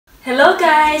Hello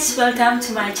guys, welcome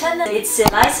to my channel. It's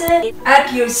Eliza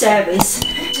at your service.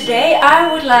 Today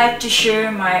I would like to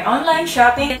share my online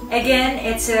shopping. Again,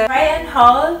 it's a try-on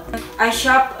haul. I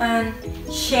shop on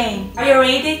SHEIN. Are you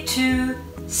ready to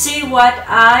see what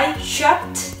I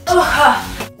shopped?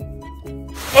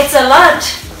 It's a lot.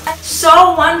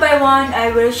 So one by one I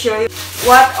will show you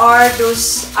what are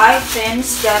those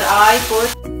items that I bought.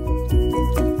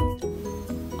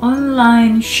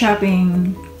 Online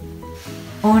shopping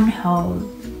on haul.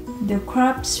 The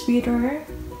crop sweater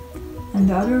and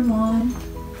the other one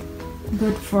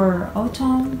good for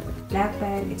autumn. Black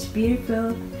bag, it's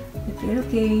beautiful. The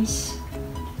pillowcase,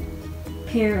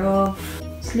 pair of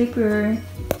slipper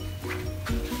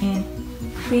and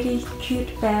pretty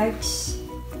cute bags,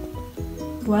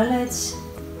 wallets,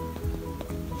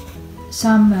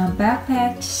 some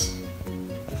backpacks,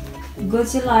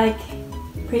 goodsy like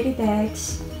pretty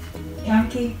bags,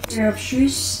 chunky pair of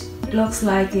shoes. Looks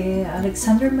like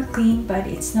Alexander McQueen, but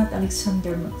it's not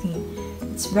Alexander McQueen.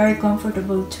 It's very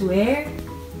comfortable to wear.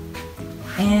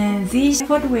 And this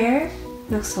footwear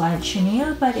looks like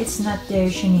Chanel, but it's not their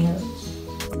Chanel.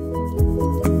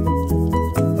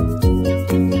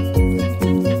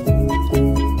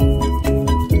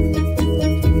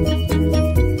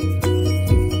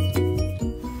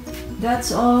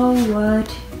 That's all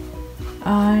what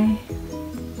I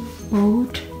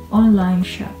bought online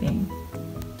shopping.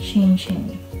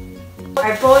 SHEIN.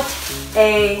 I bought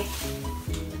a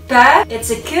bag.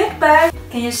 It's a cute bag.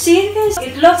 Can you see this?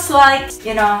 It looks like,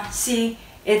 you know, see,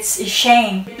 it's a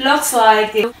SHEIN. It looks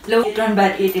like it looks on,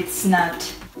 but it's not.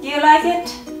 Do you like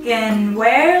it? You can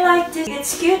wear like this.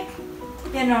 It's cute,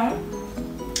 you know.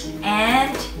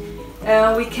 And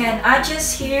we can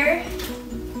adjust here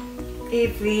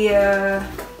if we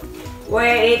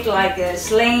wear it like a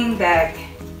sling bag.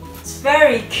 It's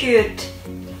very cute.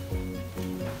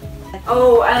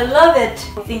 Oh, I love it.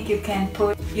 I think you can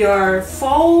put your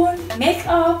phone,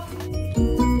 makeup.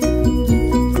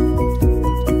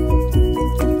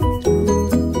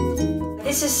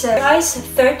 This is size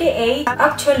 38.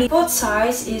 Actually, both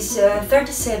size is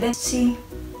 37. See?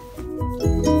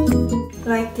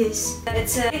 Like this.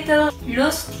 It's a little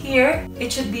loose here.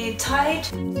 It should be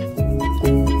tight.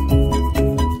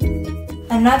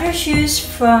 Another shoes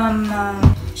from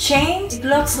SHEIN. It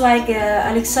looks like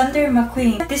Alexander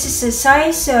McQueen. This is a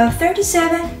size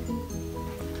 37.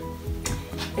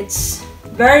 It's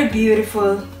very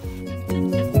beautiful.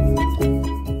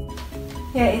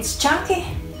 Yeah, it's chunky.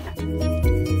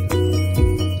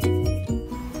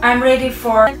 I'm ready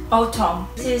for autumn.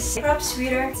 This is crop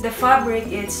sweater. The fabric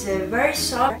is very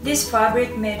soft. This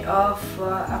fabric made of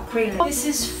acrylic. This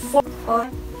is for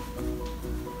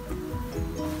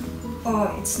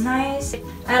oh, it's nice.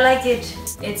 I like it.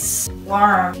 It's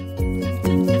warm.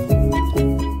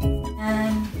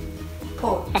 And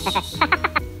pose.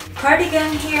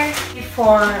 Cardigan here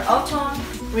for autumn.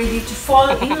 Ready to fall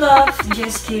in love.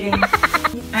 Just kidding.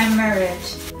 I'm married.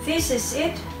 This is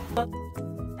it.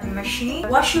 A machine.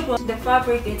 Washable. The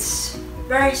fabric is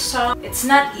very soft. It's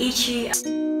not itchy.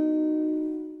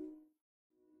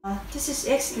 This is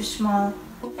extra small.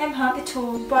 I'm happy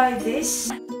to buy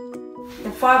this. The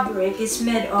fabric is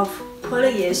made of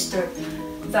polyester.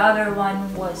 The other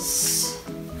one was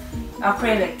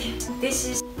acrylic. This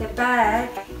is the bag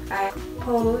I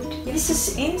bought. This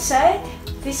is inside.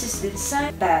 This is the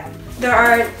design bag. There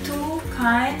are two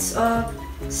kinds of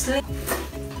sling.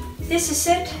 This is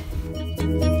it.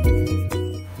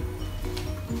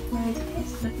 Like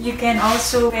this. You can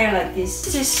also wear like this.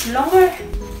 This is longer.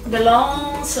 The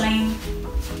long sling.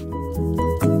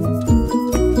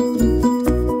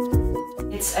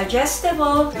 It's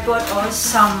adjustable. I bought also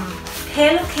some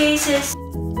pillowcases.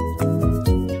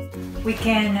 We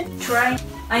can try.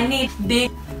 I need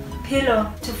big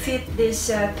pillow to fit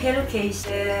this pillowcase.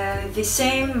 The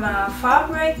same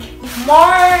fabric.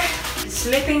 More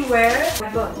sleeping wear.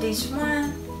 I bought this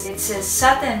one. It's a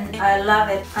satin. I love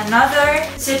it. Another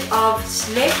set of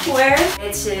sleepwear.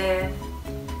 It's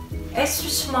extra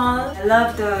small. I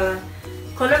love the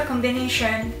color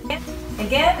combination.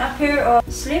 Again, a pair of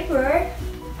sleepwear.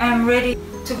 I'm ready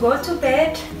to go to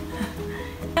bed.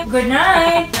 Good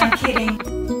night. I'm kidding.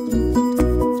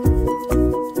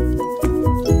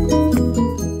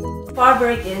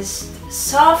 Fabric is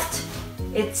soft.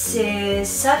 It's a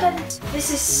satin. This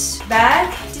is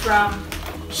bag from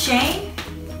SHEIN.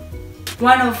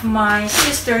 One of my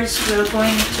sisters will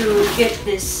going to get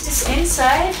this. This is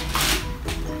inside.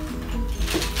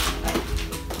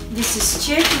 This is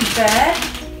cheap bag.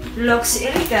 Looks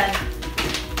elegant.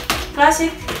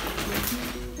 Classic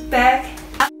bag.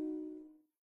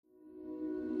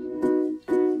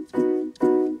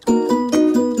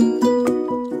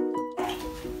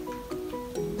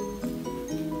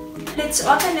 let's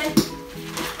open it.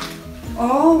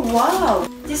 Oh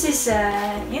wow! This is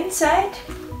inside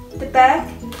the bag.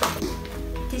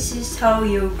 This is how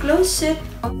you close it.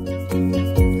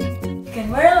 You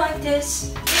can wear it like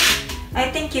this.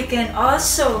 I think you can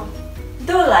also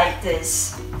do like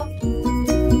this.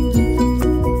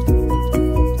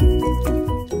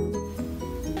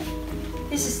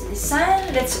 This is the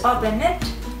design. Let's open it.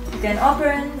 You can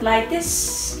open like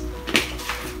this.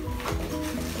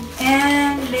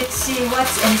 And let's see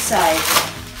what's inside.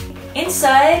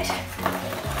 Inside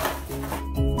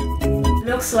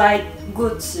looks like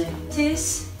goods.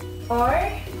 This or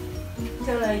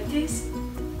go like this.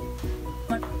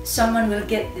 Someone will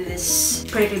get this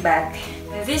pretty bag.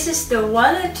 This is the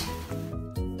wallet.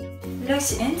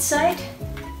 Looks inside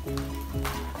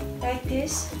like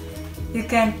this. You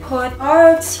can put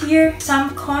cards here,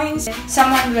 some coins.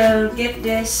 Someone will get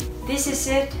this. This is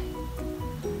it.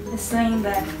 The sling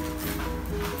bag.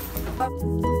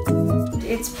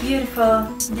 It's beautiful.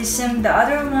 This and the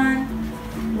other one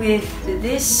with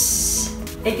this.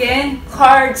 Again,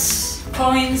 cards,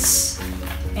 coins,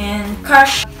 and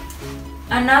cash.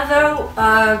 Another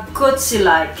Gucci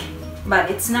like,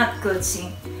 but it's not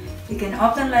Gucci. You can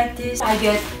open like this. I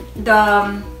get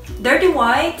the dirty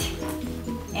white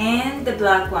and the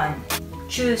black one.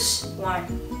 Choose one.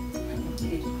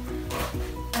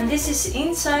 And this is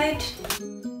inside.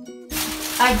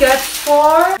 I got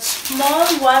 4 small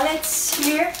wallets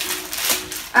here.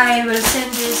 I will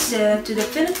send this to the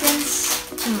Philippines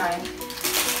to my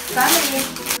family.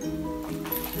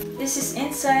 This is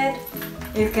inside.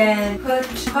 You can put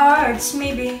cards,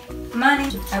 maybe money.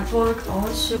 I bought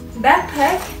also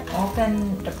backpack.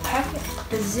 Open the packet,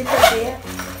 the zipper there.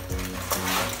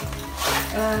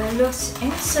 Looks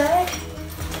inside.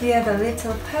 We have a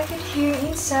little packet here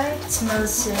inside. It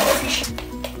smells fishy.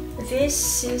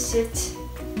 This is it.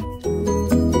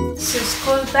 This is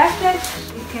called backpack.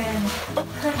 You can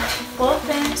put ball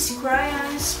pens,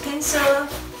 crayons, pencil,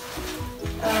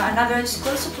 another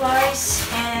school supplies,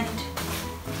 and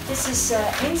this is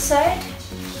inside.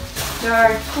 There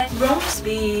are 10 rooms. To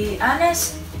be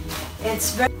honest,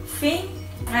 it's very thin.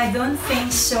 I don't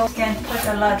think so. You can put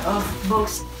a lot of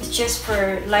books. It's just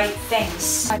for light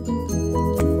things.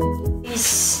 This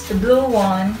is the blue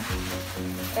one.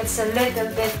 It's a little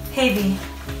bit heavy.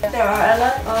 There are a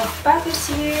lot of packets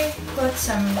here. Put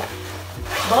some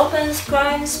ball pens,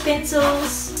 crayons,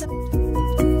 pencils.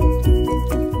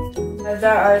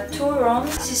 There are 2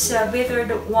 rooms. This is better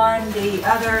one, the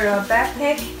other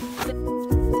backpack.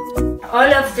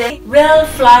 All of them will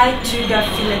fly to the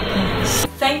Philippines.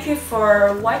 Thank you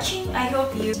for watching. I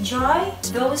hope you enjoy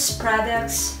those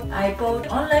products I bought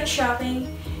online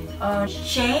shopping on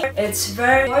SHEIN. It's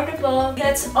very affordable.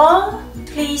 That's all.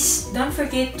 Please don't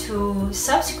forget to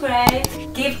subscribe,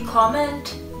 give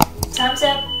comment, thumbs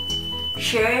up,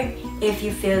 share if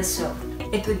you feel so.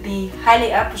 It would be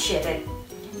highly appreciated.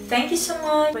 Thank you so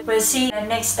much. We'll see you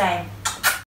next time.